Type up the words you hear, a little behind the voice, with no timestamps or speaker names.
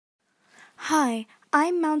Hi,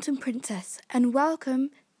 I'm Mountain Princess, and welcome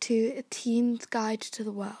to A Teen's Guide to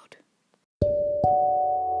the World.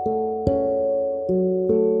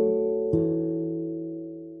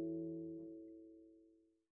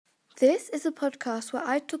 This is a podcast where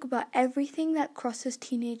I talk about everything that crosses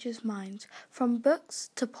teenagers' minds, from books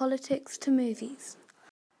to politics to movies.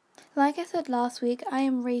 Like I said last week, I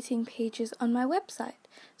am rating pages on my website.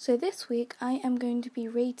 So this week, I am going to be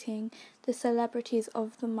rating the celebrities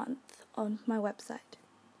of the month on my website.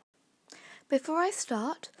 Before I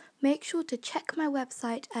start, make sure to check my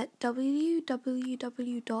website at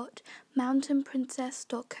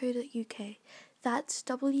www.mountainprincess.co.uk. That's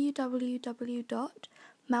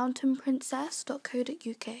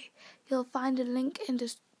www.mountainprincess.co.uk. You'll find a link in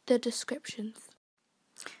the descriptions.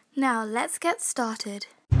 Now, let's get started.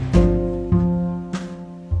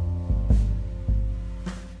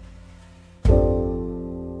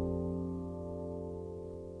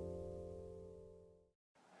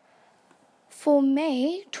 For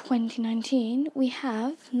May 2019, we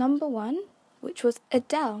have number 1, which was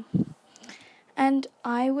Adele. And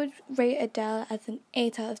I would rate Adele as an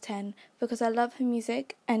 8 out of 10 because I love her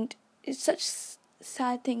music, and it's such a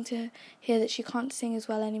sad thing to hear that she can't sing as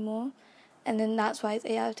well anymore. And then that's why it's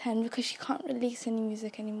 8 out of 10, because she can't release any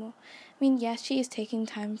music anymore. I mean, yes, she is taking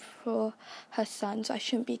time for her son, so I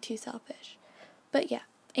shouldn't be too selfish. But yeah,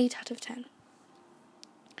 8 out of 10.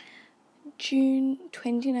 June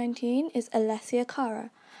 2019 is Alessia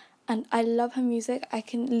Cara, and I love her music. I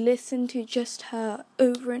can listen to just her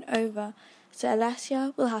over and over. So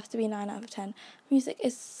Alessia will have to be 9 out of 10. Music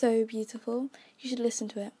is so beautiful. You should listen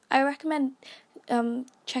to it. I recommend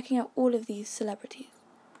checking out all of these celebrities.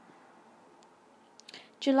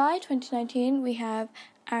 July 2019, we have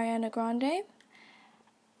Ariana Grande,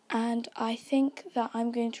 and I think that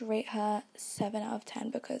I'm going to rate her 7 out of 10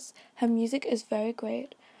 because her music is very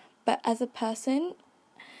great. But as a person,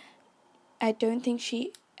 I don't think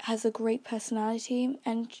she has a great personality,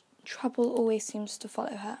 and trouble always seems to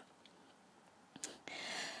follow her.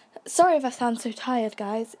 Sorry if I sound so tired,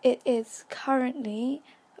 guys. It is currently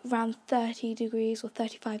around 30 degrees or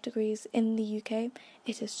 35 degrees in the UK.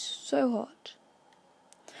 It is so hot.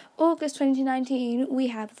 August 2019, we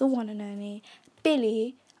have the one and only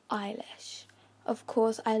Billie Eilish. Of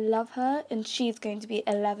course, I love her, and she's going to be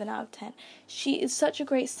 11 out of 10. She is such a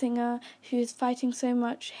great singer who is fighting so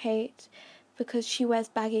much hate because she wears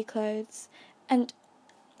baggy clothes. And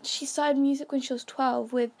she started music when she was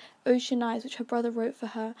 12 with Ocean Eyes, which her brother wrote for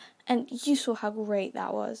her. And you saw how great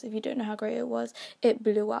that was. If you don't know how great it was, it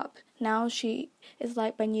blew up. Now she is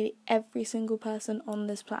liked by nearly every single person on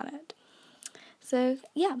this planet. So,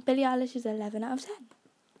 yeah, Billie Eilish is 11 out of 10.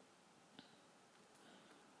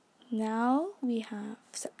 Now we have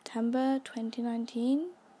September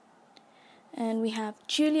 2019, and we have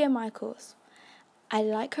Julia Michaels. I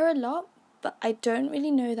like her a lot, but I don't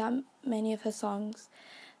really know that many of her songs.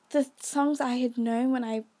 The songs I had known when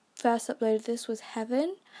I first uploaded this was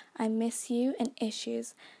Heaven, I Miss You, and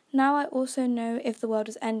Issues. Now I also know If the World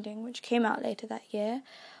Is Ending, which came out later that year,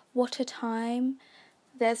 What a Time,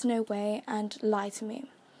 There's No Way, and Lie to Me.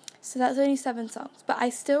 So that's only 7 songs, but I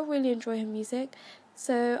still really enjoy her music.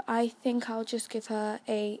 So I think I'll just give her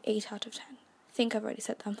a 8 out of 10. I think I've already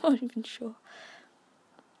said that, I'm not even sure.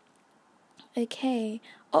 Okay,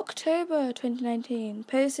 October 2019,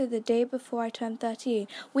 posted the day before I turned 13,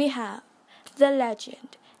 we have the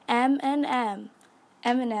legend, Eminem.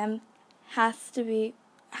 Eminem has to be,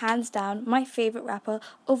 hands down, my favourite rapper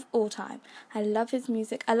of all time. I love his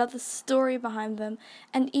music, I love the story behind them,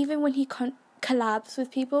 and even when he collabs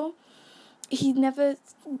with people, he never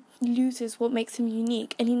loses what makes him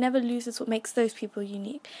unique, and he never loses what makes those people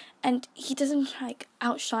unique. And he doesn't,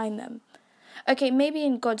 outshine them. Okay, maybe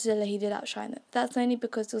in Godzilla he did outshine them. That's only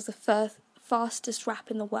because it was the fastest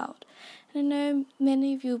rap in the world. And I know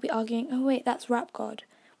many of you will be arguing, oh wait, that's Rap God,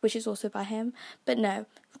 which is also by him. But no,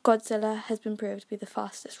 Godzilla has been proved to be the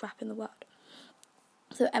fastest rap in the world.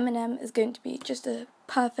 So Eminem is going to be just a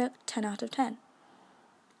perfect 10 out of 10.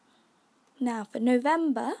 Now for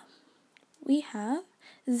November, we have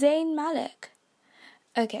Zayn Malik.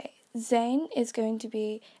 Okay, Zayn is going to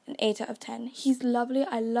be an 8 out of 10. He's lovely,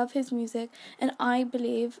 I love his music, and I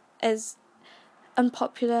believe, as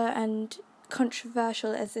unpopular and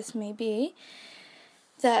controversial as this may be,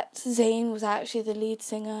 that Zayn was actually the lead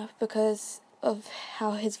singer because of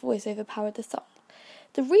how his voice overpowered the song.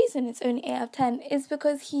 The reason it's only 8 out of 10 is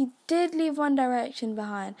because he did leave One Direction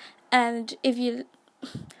behind, and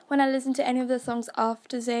when I listen to any of the songs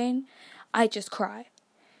after Zayn, I just cry.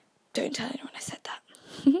 Don't tell anyone I said that.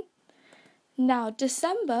 Now,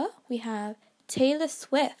 December, we have Taylor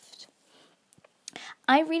Swift.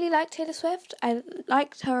 I really like Taylor Swift. I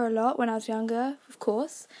liked her a lot when I was younger, of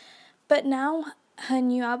course. But now her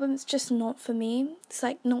new album is just not for me. It's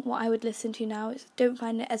like not what I would listen to now. I don't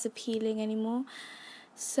find it as appealing anymore.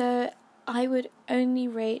 So I would only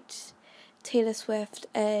rate Taylor Swift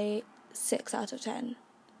a 6 out of 10.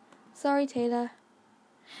 Sorry, Taylor.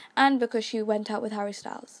 And because she went out with Harry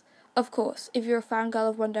Styles. Of course, if you're a fangirl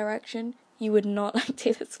of One Direction, you would not like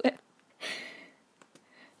Taylor Swift.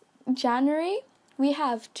 January, we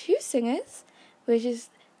have 2 singers, which is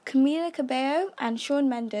Camila Cabello and Shawn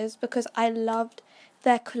Mendes, because I loved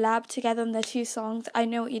their collab together on their 2 songs, I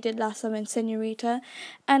Know What You Did Last Summer and Senorita,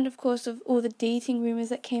 and of course of all the dating rumours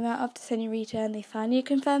that came out after Senorita, and they finally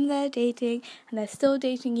confirmed they're dating, and they're still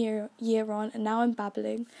dating year on, and now I'm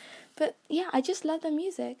babbling. But yeah, I just love their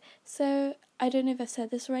music, so I don't know if I've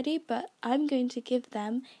said this already, but I'm going to give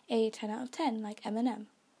them a 10 out of 10, like Eminem.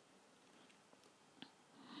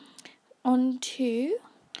 On to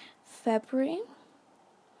February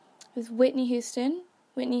with Whitney Houston.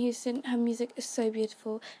 Whitney Houston, her music is so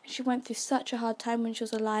beautiful, and she went through such a hard time when she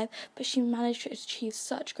was alive, but she managed to achieve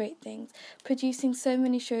such great things, producing so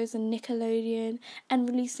many shows on Nickelodeon and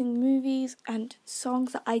releasing movies and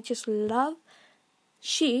songs that I just love.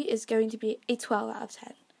 She is going to be a 12 out of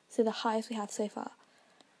 10, so the highest we have so far.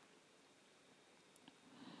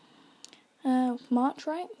 March,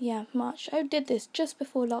 right? Yeah, March. I did this just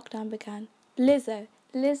before lockdown began. Lizzo,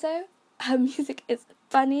 her music is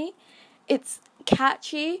funny, it's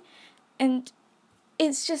catchy, and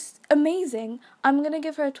it's just amazing. I'm going to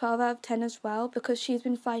give her a 12 out of 10 as well, because she's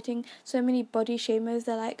been fighting so many body shamers.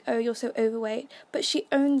 They're like, oh, you're so overweight, but she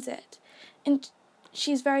owns it, and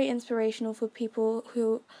she's very inspirational for people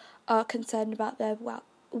who are concerned about their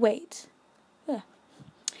weight. Ugh.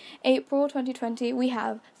 April 2020, we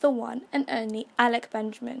have the one and only Alec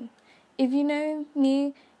Benjamin. If you know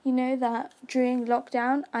me, you know that during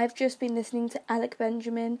lockdown, I've just been listening to Alec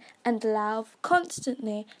Benjamin and Lauv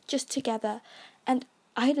constantly, just together. And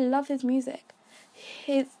I love his music.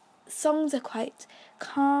 His songs are quite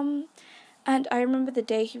calm. And I remember the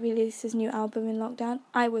day he released his new album in lockdown,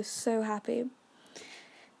 I was so happy.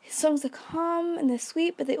 His songs are calm and they're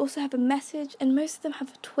sweet, but they also have a message, and most of them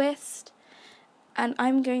have a twist. And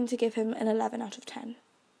I'm going to give him an 11 out of 10.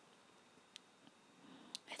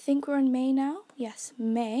 I think we're in May now. Yes,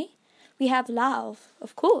 May. We have Lauv,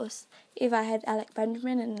 of course. If I had Alec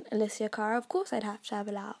Benjamin and Alicia Cara, of course I'd have to have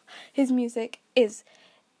a Lauv. His music is,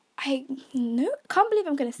 can't believe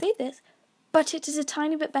I'm going to say this, but it is a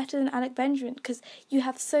tiny bit better than Alec Benjamin, because you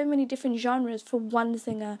have so many different genres for one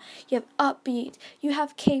singer. You have upbeat, you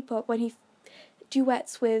have K-pop when he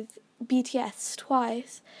duets with BTS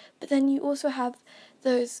twice, but then you also have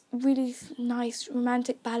those really nice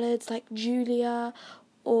romantic ballads like Julia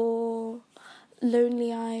or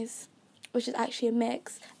Lonely Eyes, which is actually a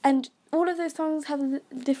mix, and all of those songs have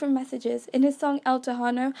different messages. In his song El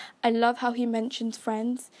Tejano, I love how he mentions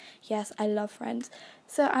Friends. Yes, I love Friends,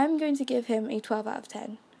 so I'm going to give him a 12 out of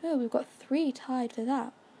 10. Oh, we've got 3 tied for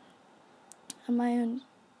that. Am I on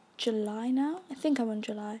July now? I think I'm on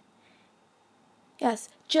July. Yes,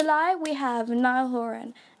 July we have Niall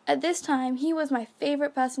Horan. At this time, he was my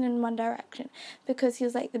favourite person in One Direction, because he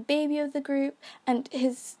was like the baby of the group, and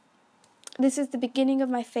this is the beginning of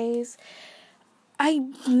my phase.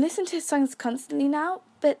 I listen to his songs constantly now,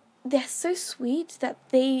 but they're so sweet that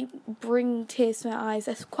they bring tears to my eyes.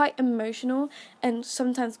 They're quite emotional and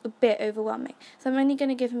sometimes a bit overwhelming. So I'm only going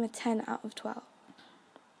to give him a 10 out of 12.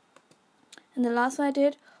 And the last one I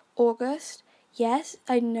did, August. Yes,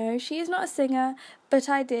 I know she is not a singer, but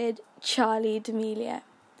I did Charli D'Amelio.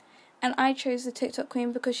 And I chose the TikTok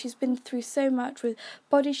queen because she's been through so much with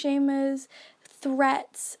body shamers,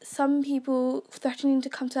 threats, some people threatening to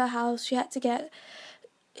come to her house. She had to get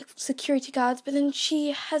security guards, but then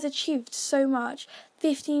she has achieved so much.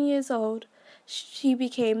 15 years old, she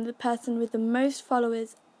became the person with the most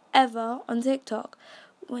followers ever on TikTok.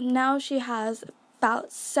 Well, now she has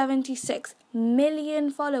about 76 million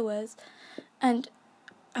followers, and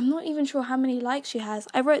I'm not even sure how many likes she has.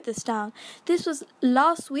 I wrote this down. This was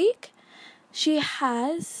last week. She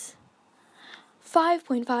has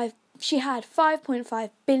 5.5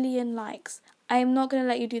 billion likes. I am not going to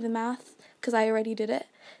let you do the math because I already did it,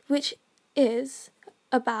 which is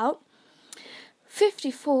about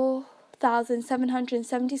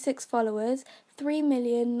 54,776 followers,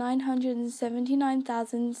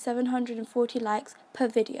 3,979,740 likes per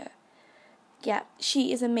video. Yeah,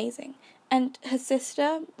 she is amazing. And her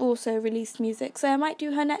sister also released music, so I might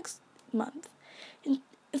do her next month. In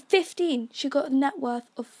 15, she got a net worth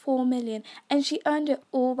of 4 million, and she earned it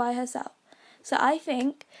all by herself. So I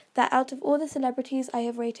think that out of all the celebrities I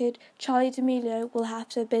have rated, Charli D'Amelio will have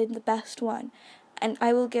to have been the best one, and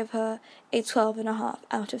I will give her a 12.5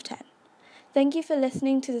 out of 10. Thank you for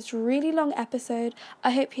listening to this really long episode.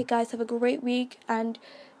 I hope you guys have a great week and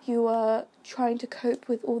you are trying to cope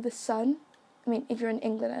with all the sun. I mean, if you're in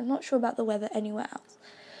England, I'm not sure about the weather anywhere else.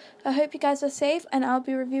 I hope you guys are safe, and I'll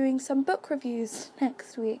be reviewing some book reviews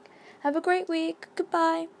next week. Have a great week.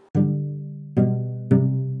 Goodbye.